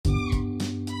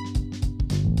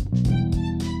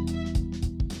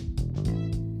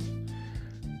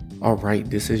All right,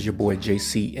 this is your boy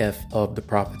JCF of the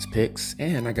Prophet's Picks,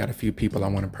 and I got a few people I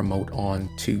want to promote on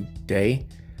today,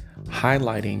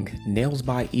 highlighting Nails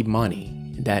by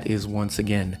Imani. That is once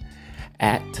again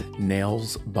at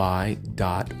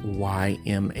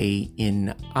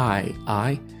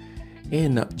nailsby.ymanii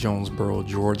in Jonesboro,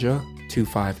 Georgia,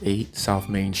 258 South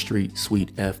Main Street,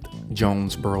 Suite F,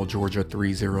 Jonesboro, Georgia,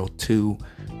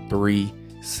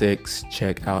 30236.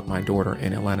 Check out my daughter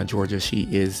in Atlanta, Georgia. She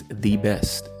is the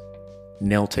best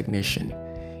nail technician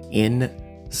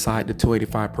inside the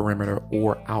 285 perimeter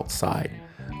or outside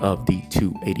of the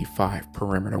 285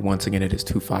 perimeter. Once again, it is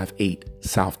 258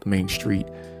 South Main Street,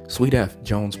 Suite F,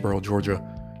 Jonesboro, Georgia,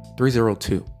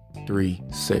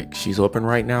 30236. She's open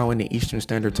right now in the Eastern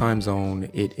Standard Time Zone.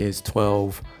 It is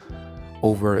 12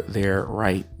 over there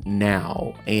right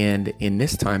now. And in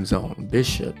this time zone,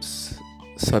 Bishop's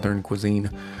Southern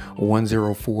Cuisine,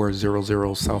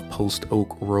 10400 South Post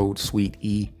Oak Road, Suite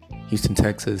E, Houston,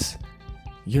 Texas,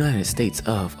 United States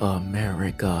of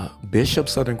America. Bishop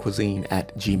Southern Cuisine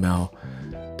at gmail.com.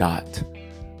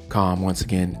 Once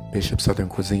again, Bishop Southern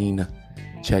Cuisine.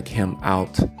 Check him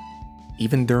out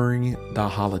even during the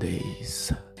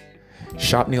holidays.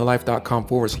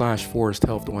 shopneolife.com/Forest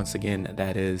Health. Once again,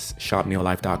 that is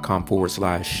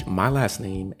shopneolife.com/ my last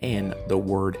name and the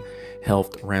word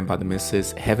health, ran by the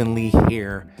Mrs. Heavenly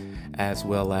Hair, as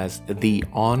well as the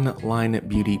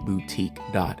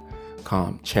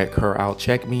onlinebeautyboutique.com. Check her out.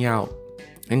 Check me out.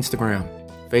 Instagram,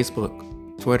 Facebook,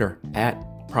 Twitter at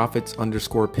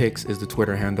Prophets_Picks is the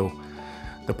Twitter handle.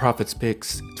 The Prophets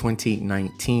Picks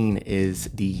 2019 is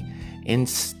the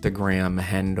Instagram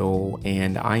handle,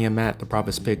 and I am at the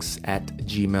Prophets Picks at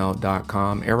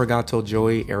gmail.com. Arigato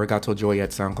Joy at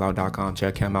soundcloud.com.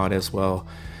 Check him out as well.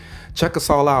 Check us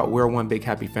all out. We're one big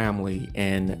happy family,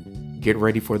 and get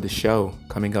ready for the show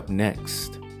coming up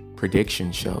next.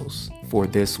 Prediction shows for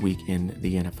this week in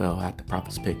the NFL at the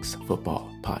Prophets Picks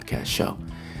Football Podcast Show.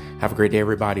 Have a great day,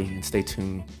 everybody, and stay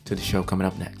tuned to the show coming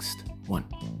up next. One.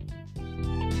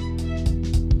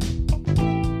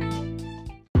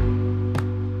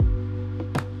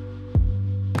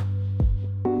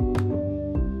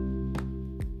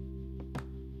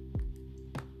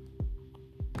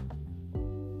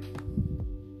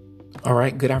 All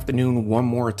right, good afternoon one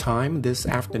more time this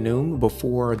afternoon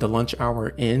before the lunch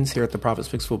hour ends here at the Prophets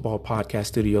Picks Football Podcast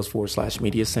Studios /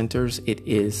 Media Centers. It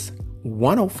is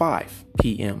 1:05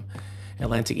 p.m.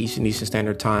 Atlantic Eastern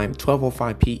Standard Time,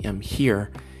 12:05 p.m.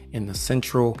 here in the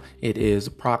Central. It is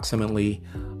approximately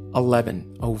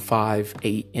 11:05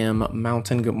 a.m.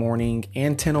 Mountain, good morning,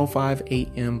 and 10:05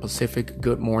 a.m. Pacific,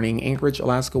 good morning. Anchorage,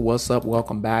 Alaska, what's up?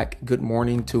 Welcome back. Good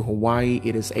morning to Hawaii.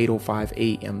 It is 8:05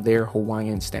 a.m. there,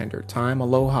 Hawaiian Standard Time.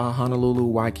 Aloha, Honolulu,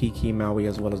 Waikiki, Maui,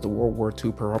 as well as the World War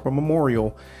II Pearl Harbor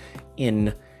Memorial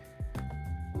in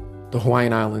the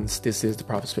Hawaiian Islands. This is the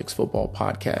Prophets Picks Football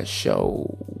Podcast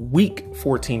Show. Week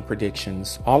 14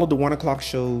 predictions. All of the 1 o'clock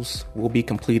shows will be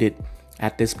completed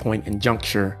at this point in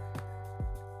juncture,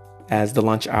 as the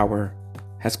lunch hour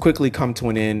has quickly come to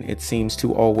an end. It seems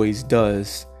to always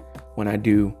does when I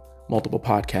do multiple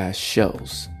podcast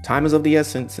shows. Time is of the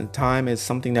essence, and time is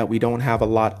something that we don't have a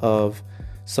lot of.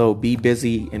 So be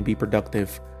busy and be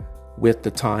productive with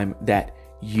the time that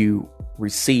you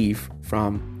receive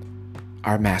from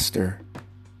our master,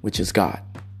 which is God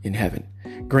in heaven.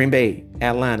 Green Bay,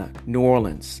 Atlanta, New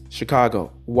Orleans,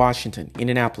 Chicago, Washington,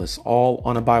 Indianapolis, all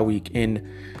on a bye week in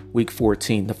week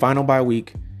 14. The final bye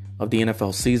week of the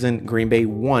NFL season. Green Bay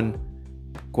won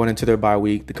going into their bye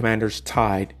week. The Commanders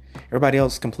tied. Everybody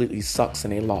else completely sucks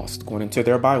and they lost going into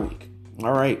their bye week.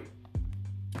 All right.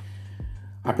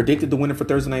 I predicted the winner for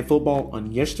Thursday Night Football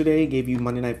on yesterday. Gave you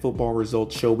Monday Night Football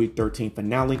results show week 13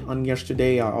 finale on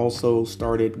yesterday. I also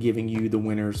started giving you the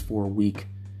winners for week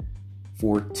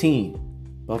 14.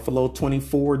 Buffalo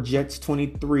 24, Jets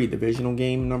 23. Divisional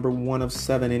game number 1 of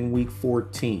 7 in week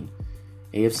 14.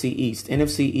 AFC East,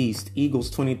 NFC East, Eagles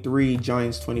 23,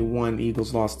 Giants 21.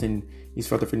 Eagles lost in East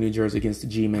Rutherford, New Jersey against the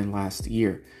G-Men last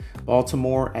year.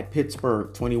 Baltimore at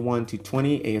Pittsburgh,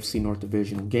 21-20, AFC North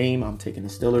Divisional game. I'm taking the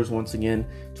Steelers once again,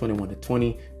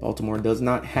 21-20. Baltimore does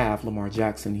not have Lamar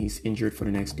Jackson. He's injured for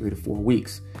the next 3 to 4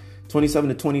 weeks.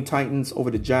 27-20 Titans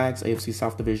over the Jags, AFC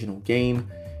South Divisional game.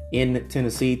 In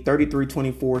Tennessee,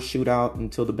 33-24 shootout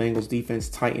until the Bengals defense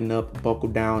tightened up,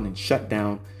 buckled down, and shut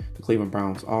down the Cleveland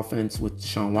Browns offense with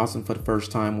Deshaun Watson for the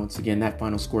first time. Once again, that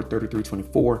final score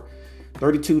 33-24.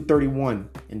 32-31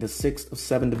 in the 6th of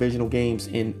 7 divisional games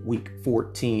in week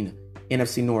 14.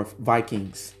 NFC North,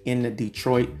 Vikings in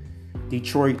Detroit.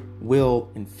 Detroit will,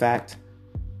 in fact,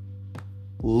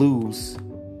 lose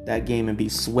that game and be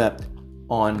swept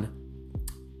on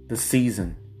the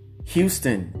season.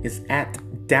 Houston is at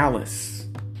Dallas.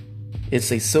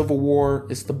 It's a civil war.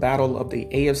 It's the battle of the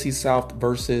AFC South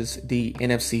versus the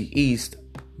NFC East.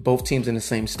 Both teams in the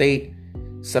same state,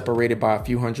 separated by a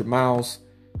few hundred miles,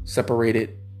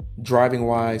 separated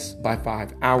driving-wise by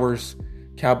 5 hours.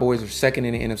 Cowboys are second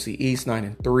in the NFC East,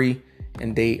 9-3,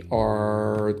 and they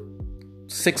are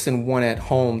 6-1 at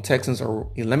home. Texans are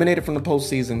eliminated from the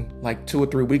postseason like 2 or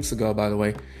 3 weeks ago, by the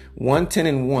way.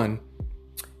 10-1,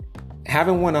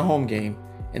 haven't won a home game,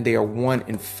 and they are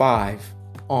 1-5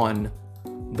 on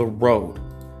the road.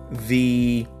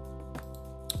 The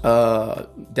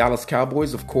Dallas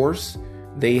Cowboys, of course,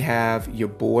 they have your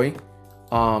boy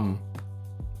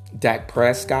Dak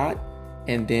Prescott,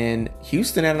 and then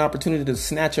Houston had an opportunity to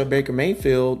snatch up Baker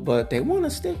Mayfield, but they want to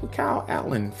stick with Kyle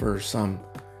Allen for some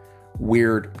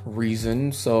weird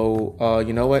reason. So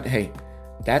you know what? Hey,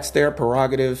 that's their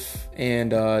prerogative,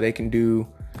 and they can do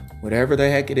whatever the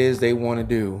heck it is they want to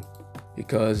do,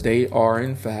 because they are,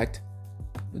 in fact,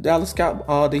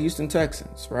 the Houston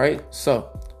Texans, right? So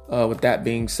with that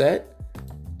being said,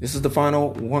 this is the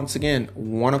final, once again,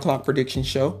 1 o'clock prediction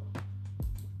show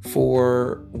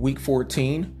for week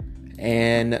 14.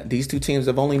 And these two teams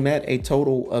have only met a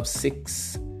total of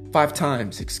 5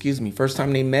 times. First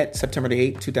time they met, September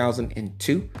the 8th,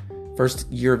 2002.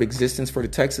 First year of existence for the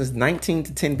Texans,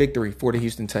 19-10 victory for the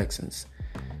Houston Texans.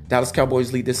 Dallas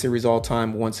Cowboys lead this series all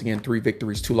time. Once again, 3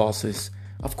 victories, 2 losses.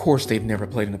 Of course, they've never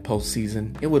played in the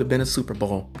postseason. It would have been a Super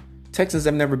Bowl. Texans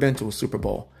have never been to a Super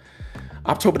Bowl.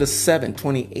 October the 7th,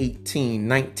 2018,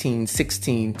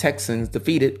 19-16, Texans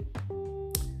defeated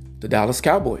the Dallas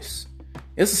Cowboys.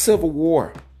 It's a civil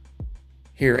war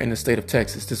here in the state of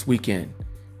Texas this weekend,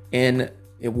 and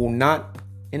it will not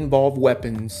involve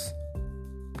weapons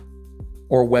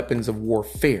or weapons of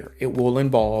warfare. It will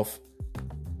involve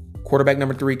quarterback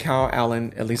number 3, Kyle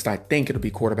Allen. At least I think it'll be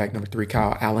quarterback number 3,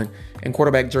 Kyle Allen, and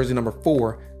quarterback jersey number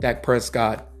 4, Dak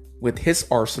Prescott, with his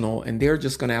arsenal, and they're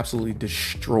just going to absolutely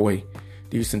destroy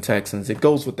the Houston Texans. It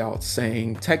goes without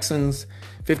saying. Texans,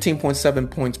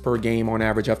 15.7 points per game on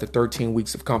average after 13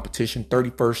 weeks of competition,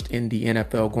 31st in the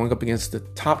NFL, going up against the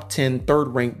top 10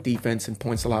 third-ranked defense in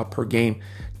points allowed per game.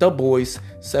 The boys,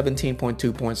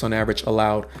 17.2 points on average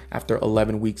allowed after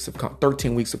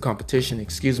 13 weeks of competition.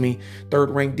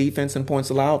 Third-ranked defense in points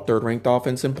allowed, third-ranked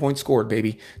offense in points scored,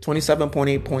 baby.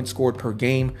 27.8 points scored per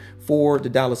game for the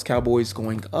Dallas Cowboys,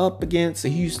 going up against the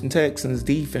Houston Texans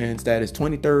defense that is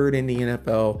 23rd in the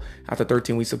NFL after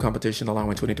 13 weeks of competition,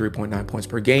 allowing 23.9 points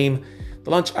per game. The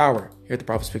lunch hour here at the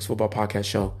Profits Picks Football Podcast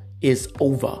Show is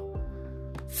over.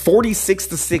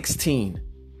 46-16.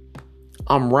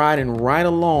 I'm riding right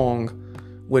along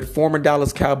with former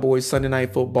Dallas Cowboys Sunday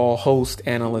Night Football host,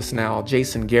 analyst now,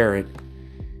 Jason Garrett.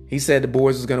 He said the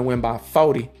boys was going to win by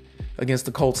 40 against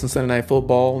the Colts in Sunday Night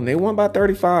Football, and they won by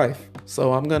 35.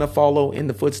 So I'm going to follow in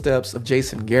the footsteps of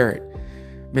Jason Garrett,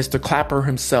 Mr. Clapper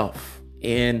himself,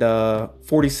 and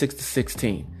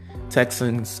 46-16.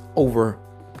 Texans over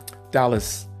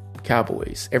Dallas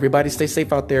Cowboys. Everybody stay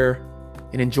safe out there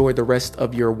and enjoy the rest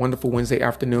of your wonderful Wednesday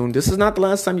afternoon. This is not the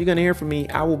last time you're going to hear from me.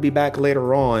 I will be back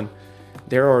later on.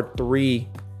 There are 3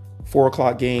 4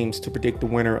 o'clock games to predict the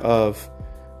winner of,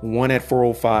 1 at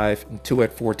 4:05 and 2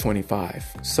 at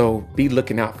 4:25. So be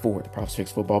looking out for the Profits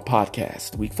Picks Football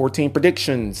Podcast. Week 14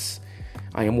 predictions.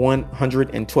 I am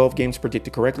 112 games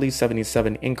predicted correctly,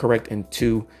 77 incorrect, and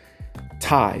 2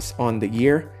 ties on the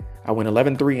year. I went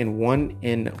 11-3-1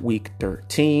 in week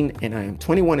 13, and I am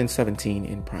 21-17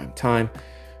 in prime time.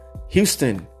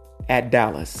 Houston at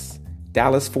Dallas.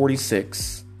 Dallas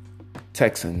 46,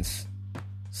 Texans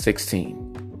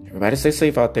 16. Everybody stay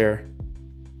safe out there.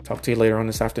 Talk to you later on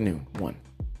this afternoon. 1.